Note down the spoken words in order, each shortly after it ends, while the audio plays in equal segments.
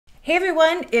Hey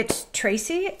everyone, it's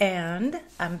Tracy and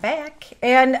I'm back.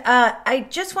 And I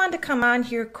just wanted to come on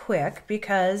here quick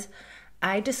because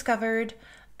I discovered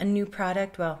a new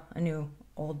product, well, a new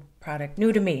old product,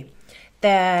 new to me,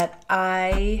 that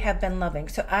I have been loving.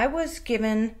 So I was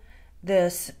given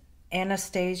this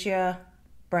Anastasia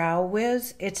Brow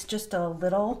Wiz. It's just a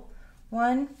little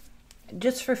one,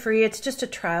 just for free. It's just a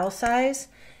trial size.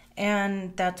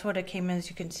 And that's what it came in. As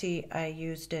you can see, I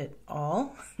used it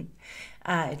all.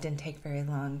 It didn't take very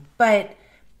long, but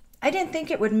I didn't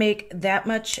think it would make that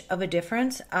much of a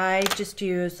difference. I just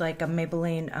used like a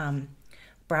Maybelline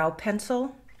brow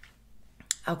pencil.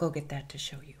 I'll go get that to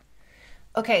show you.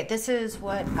 Okay, this is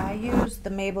what I use, the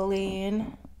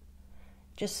Maybelline.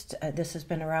 Just this has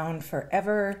been around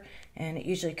forever, and it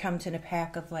usually comes in a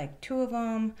pack of like 2 of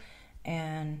them,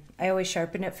 and I always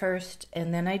sharpen it first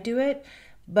and then I do it.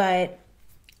 But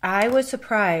I was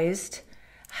surprised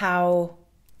how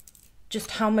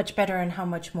much better and how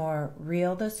much more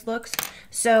real this looks.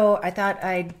 So I thought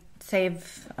I'd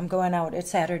save, I'm going out,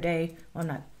 it's Saturday. Well, I'm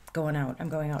not going out, I'm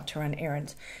going out to run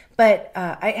errands. But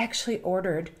I actually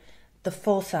ordered the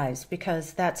full size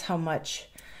because that's how much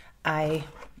I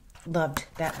loved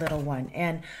that little one.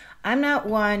 And I'm not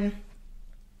one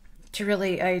to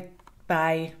really, I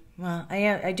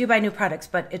do buy new products,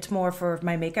 but it's more for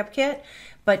my makeup kit.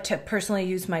 But to personally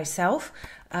use myself,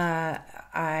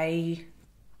 I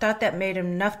thought that made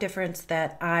enough difference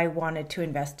that I wanted to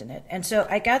invest in it. And so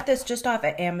I got this just off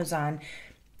of Amazon.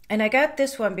 And I got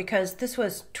this one because this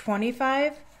was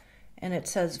 $25 and it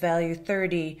says value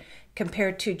 $30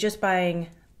 compared to just buying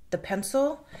the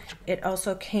pencil. It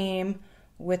also came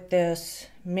with this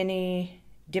mini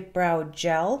dip brow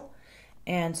gel.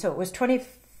 And so it was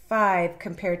 $25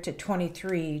 compared to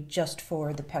 $23 just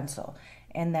for the pencil.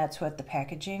 And that's what the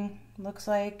packaging looks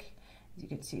like. As you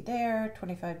can see there,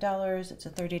 $25, it's a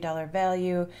 $30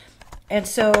 value. And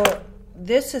so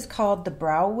this is called the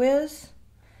Brow Wiz.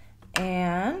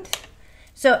 And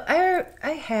so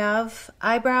I have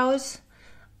eyebrows.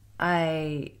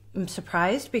 I am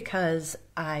surprised because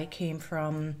I came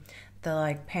from the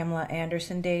like Pamela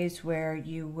Anderson days where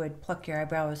you would pluck your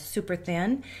eyebrows super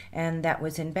thin, and that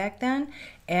was in back then.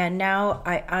 And now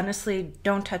I honestly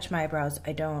don't touch my eyebrows.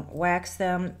 I don't wax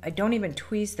them. I don't even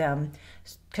tweeze them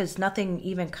because nothing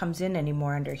even comes in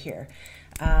anymore under here.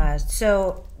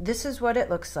 So this is what it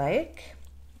looks like.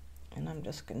 And I'm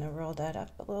just gonna roll that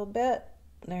up a little bit.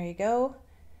 There you go.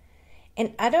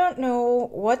 And I don't know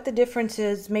what the difference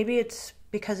is. Maybe it's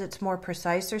because it's more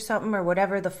precise or something, or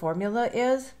whatever the formula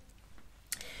is.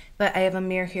 But I have a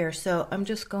mirror here, so I'm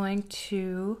just going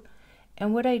to,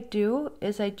 and what I do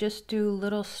is I just do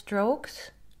little strokes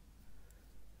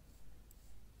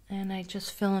and I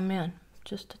just fill them in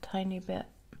just a tiny bit.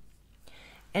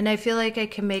 And I feel like I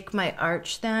can make my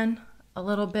arch then a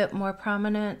little bit more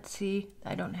prominent. See,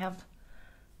 I don't have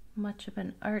much of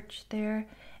an arch there.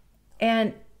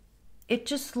 And it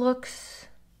just looks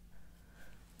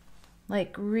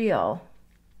like real.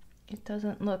 It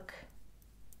doesn't look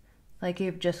like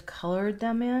you've just colored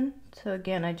them in. So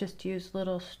again, I just use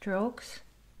little strokes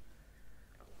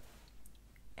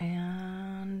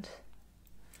and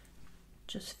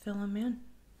just fill them in.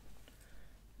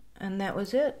 And that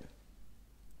was it.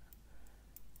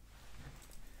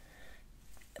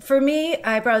 For me,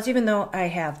 eyebrows, even though I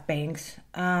have bangs,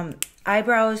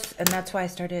 eyebrows, and that's why I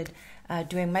started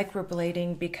doing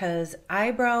microblading, because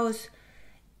eyebrows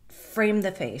frame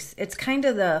the face. It's kind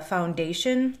of the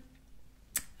foundation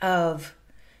of,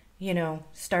 you know,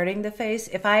 starting the face.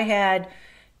 If I had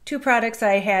 2 products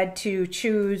I had to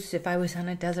choose, if I was on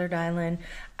a desert island,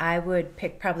 I would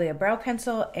pick probably a brow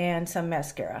pencil and some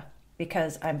mascara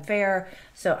because I'm fair,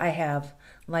 so I have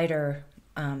lighter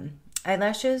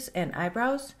eyelashes and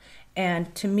eyebrows,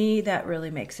 and to me that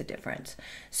really makes a difference.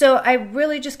 So I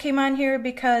really just came on here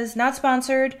because, not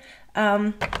sponsored,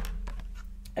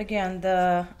 again,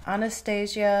 the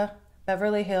Anastasia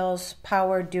Beverly Hills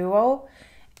Power Duo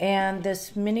and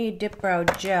this mini dip brow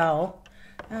gel.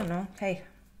 I don't know, hey,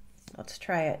 let's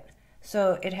try it.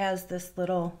 So it has this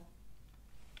little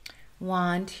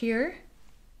wand here.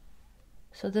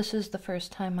 So this is the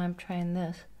first time I'm trying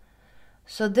this.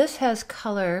 So this has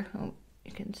color. Oh,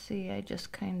 you can see I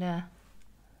just kind of,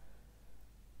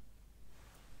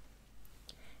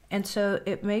 and so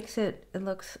it makes it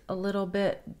looks a little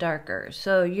bit darker.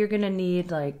 So you're gonna need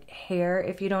like hair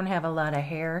if you don't have a lot of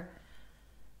hair.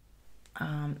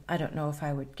 I don't know if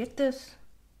I would get this,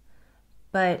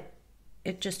 but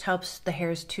it just helps the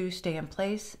hairs to stay in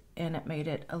place, and it made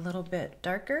it a little bit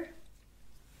darker.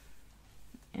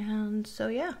 And so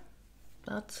yeah,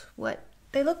 that's what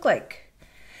they look like.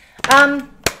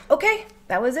 Okay,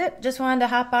 that was it. Just wanted to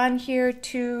hop on here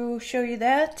to show you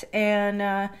that. And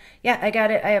yeah, I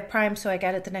got it. I have Prime, so I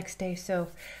got it the next day. So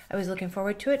I was looking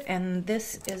forward to it. And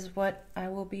this is what I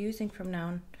will be using from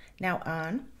now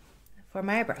on for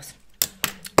my eyebrows.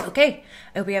 Okay,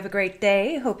 I hope you have a great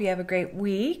day. Hope you have a great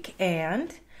week.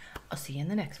 And I'll see you in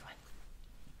the next one.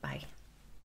 Bye.